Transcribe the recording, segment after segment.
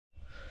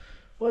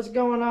What's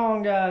going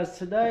on, guys?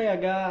 Today I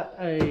got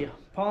a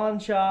pawn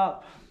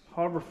shop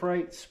Harbor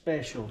Freight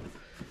special.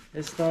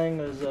 This thing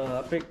was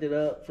I picked it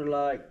up for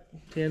like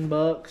 10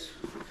 bucks.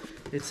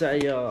 It's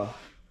a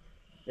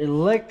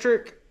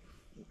electric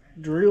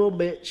drill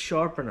bit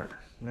sharpener.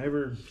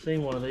 Never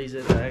seen one of these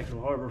at the actual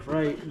Harbor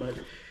Freight, but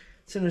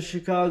it's in the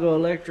Chicago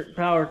Electric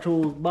Power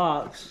Tools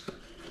box,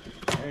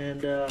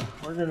 and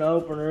we're gonna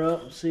open her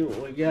up and see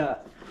what we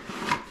got.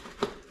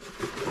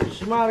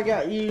 She might have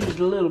got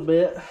used a little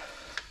bit.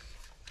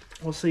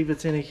 We'll see if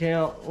it's any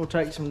count. We'll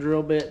take some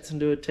drill bits and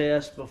do a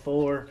test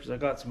before, because I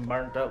got some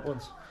burnt up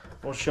ones.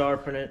 We'll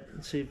sharpen it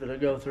and see if it'll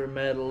go through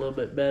metal a little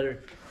bit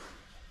better.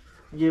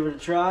 Give it a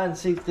try and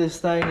see if this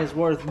thing is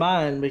worth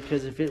buying,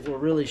 because if it were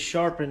really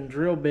sharpened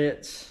drill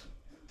bits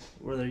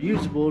where they're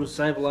usable, to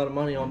save a lot of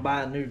money on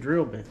buying new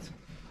drill bits.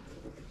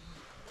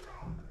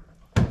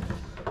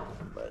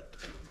 But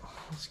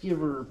let's give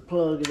her,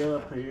 plug it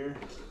up here,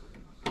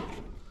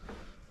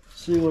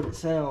 see what it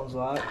sounds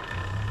like.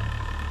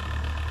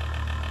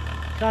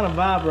 Kind of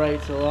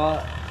vibrates a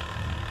lot.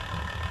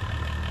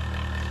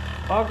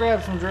 I'll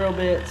grab some drill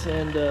bits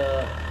and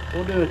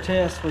we'll do a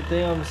test with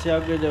them and see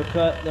how good they'll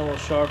cut. Then we'll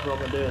sharpen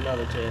them and do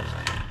another test.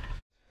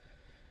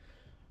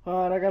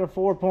 Alright, I got a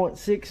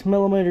 4.6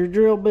 millimeter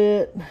drill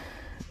bit,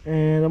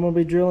 and I'm going to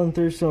be drilling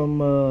through some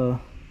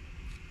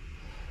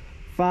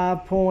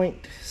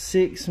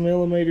 5.6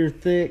 millimeter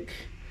thick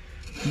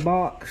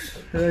box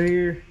right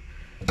here.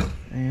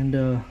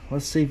 And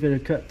let's see if it'll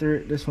cut through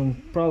it. This one's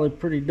probably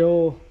pretty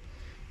dull.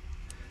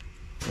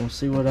 We'll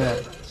see what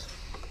happens.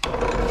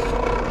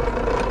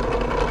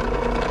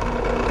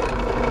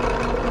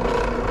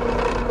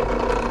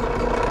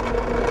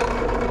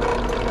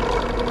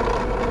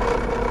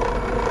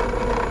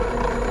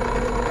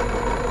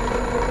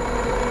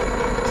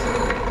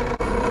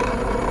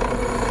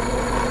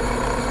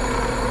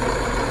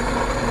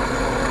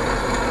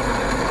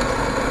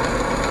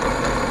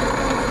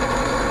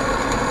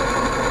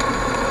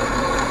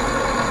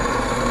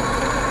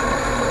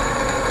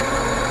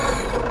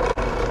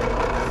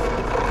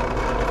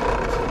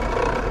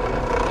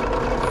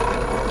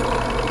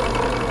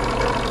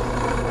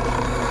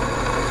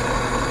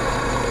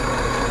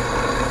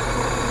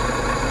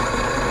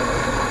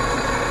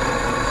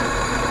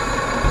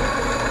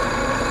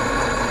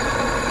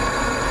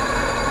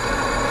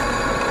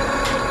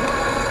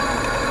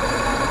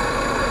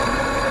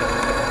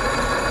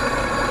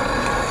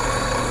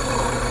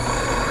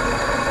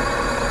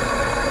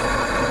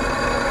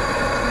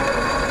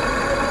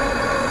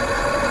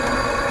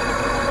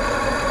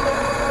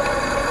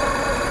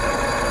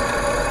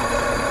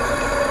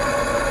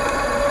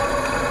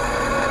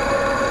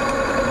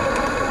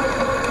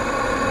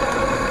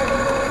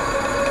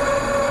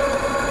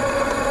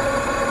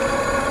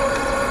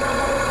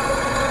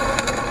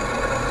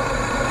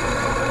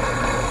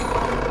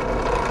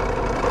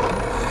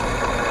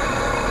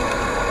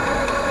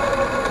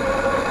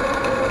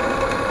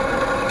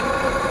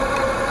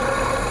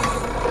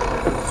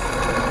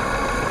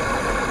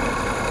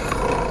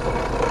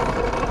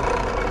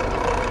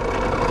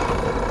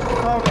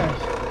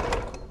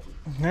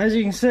 As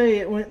you can see,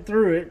 it went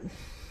through it.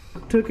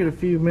 Took it a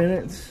few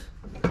minutes,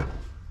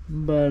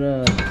 but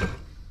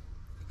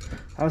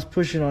I was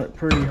pushing on it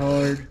pretty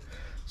hard.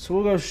 So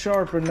we'll go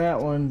sharpen that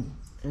one,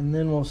 and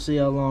then we'll see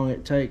how long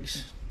it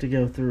takes to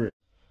go through it.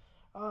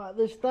 Alright,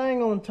 this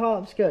thing on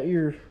top's got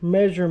your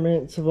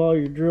measurements of all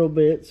your drill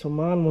bits. So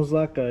mine was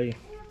like a,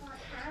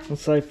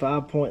 let's say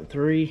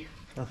 5.3,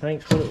 I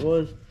think is what it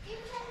was.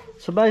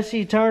 So basically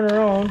you turn her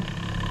on,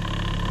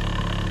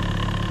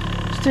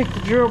 stick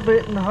the drill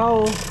bit in the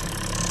hole,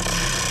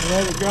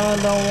 let it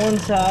grind on one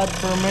side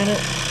for a minute,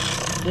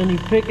 then you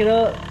pick it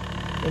up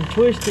and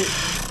twist it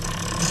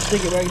and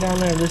stick it back down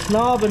there. This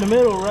knob in the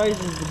middle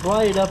raises the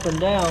blade up and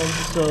down,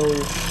 so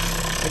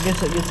I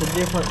guess it gets a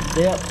different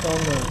depth on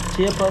the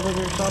tip of it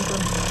or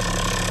something.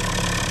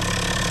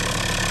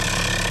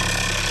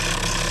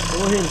 So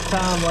we'll hit a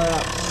time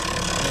lapse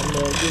and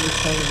give this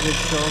thing a good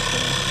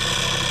sharpening.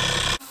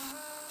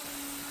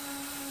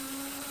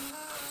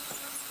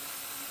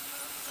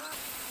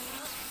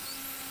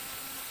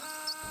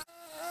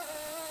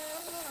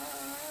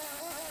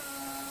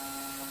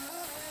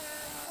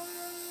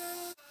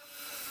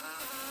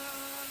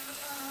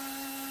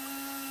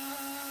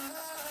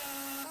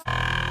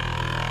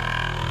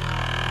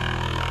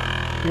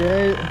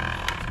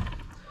 Yeah,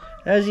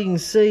 as you can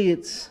see,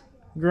 it's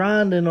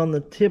grinding on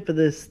the tip of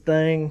this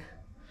thing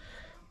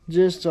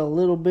just a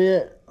little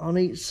bit on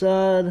each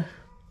side.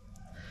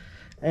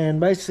 And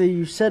basically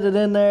you set it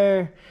in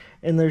there,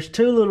 and there's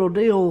two little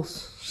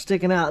deals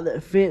sticking out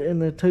that fit in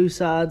the two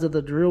sides of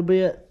the drill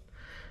bit,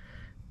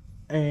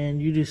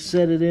 and you just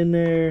set it in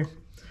there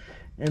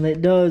and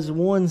it does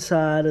one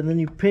side, and then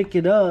you pick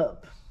it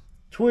up,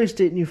 twist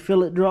it, and you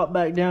feel it drop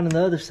back down to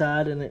the other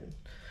side, and it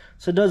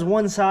does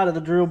one side of the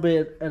drill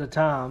bit at a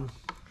time.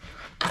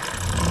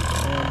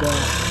 And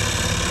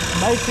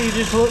basically you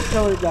just look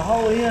till the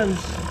whole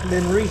end's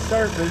been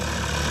resurfaced.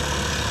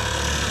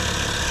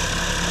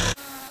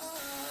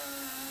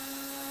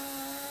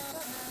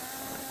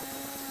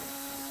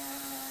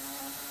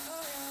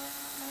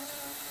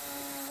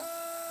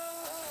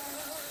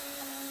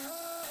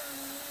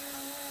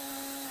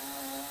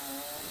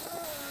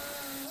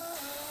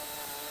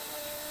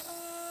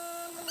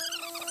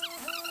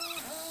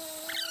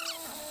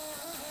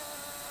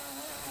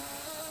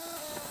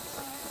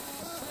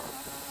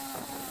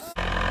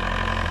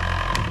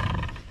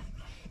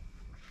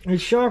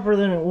 It's sharper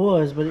than it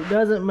was, but it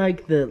doesn't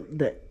make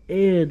the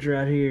edge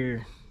right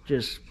here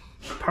just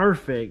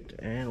perfect.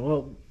 And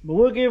well, but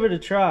we'll give it a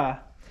try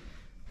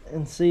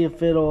and see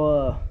if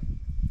it'll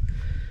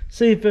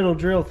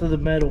drill through the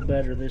metal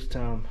better this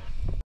time.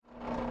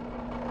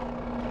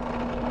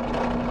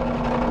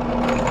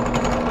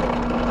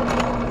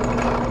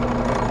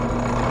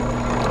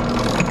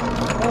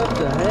 What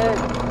the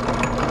heck?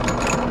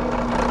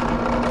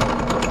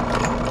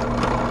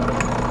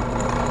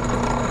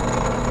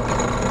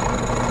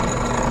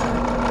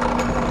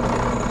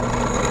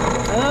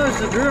 I noticed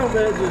the drill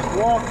bit just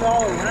walked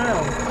all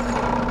around.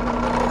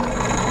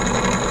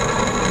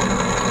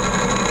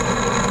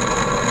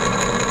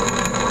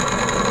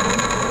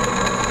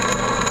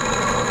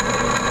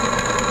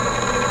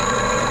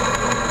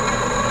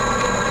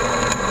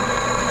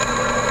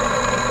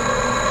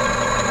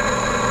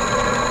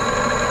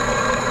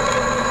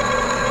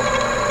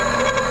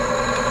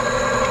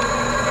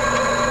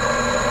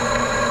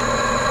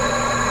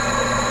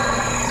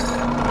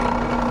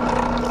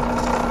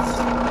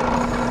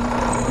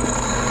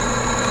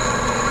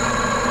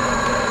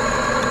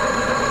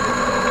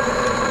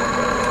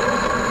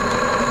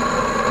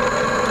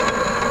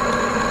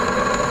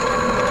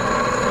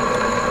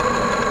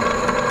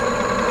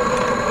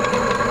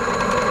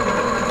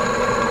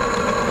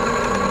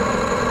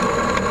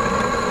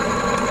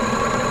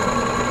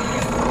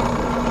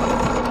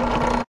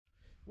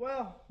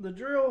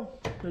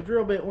 The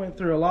drill bit went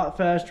through a lot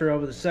faster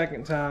over the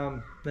second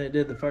time than it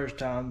did the first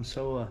time.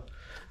 So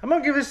I'm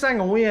gonna give this thing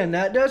a win.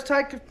 Now it does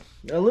take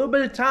a little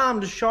bit of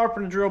time to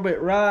sharpen the drill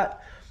bit right,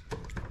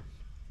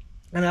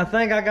 and I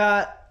think I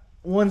got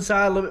one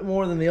side a little bit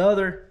more than the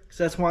other, because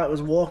that's why it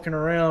was walking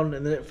around.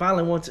 And then it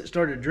finally, once it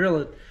started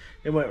drilling,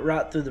 it went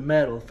right through the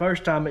metal. The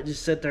first time it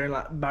just sat there and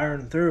like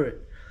burned through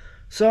it.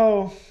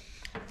 So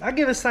I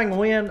give this thing a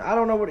win. I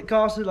don't know what it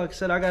costed. Like I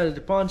said, I got it at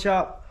the pawn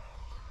shop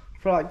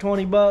for like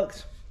 20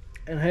 bucks.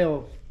 And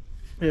hell,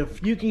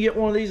 if you can get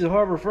one of these at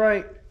Harbor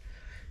Freight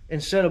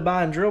instead of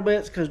buying drill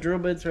bits, because drill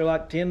bits are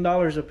like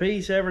 $10 a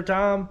piece every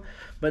time.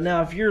 But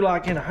now if you're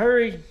like in a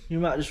hurry, you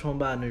might just want to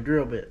buy a new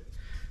drill bit.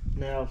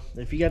 Now,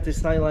 if you got this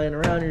thing laying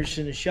around, you're just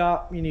in the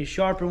shop, you need to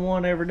sharpen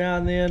one every now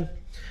and then.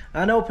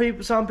 I know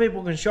some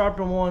people can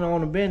sharpen one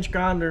on a bench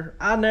grinder.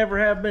 I never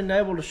have been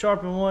able to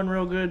sharpen one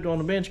real good on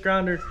a bench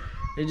grinder.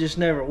 It just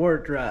never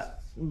worked right.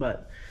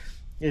 But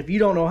if you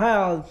don't know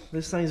how,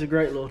 this thing's a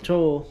great little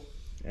tool.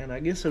 And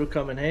I guess it'll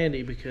come in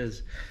handy,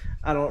 because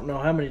I don't know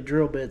how many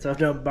drill bits I've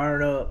done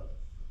burn up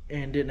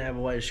and didn't have a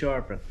way to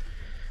sharpen.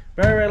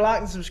 Very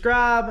like and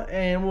subscribe,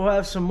 and we'll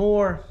have some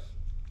more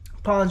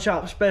pawn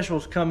shop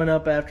specials coming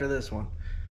up after this one.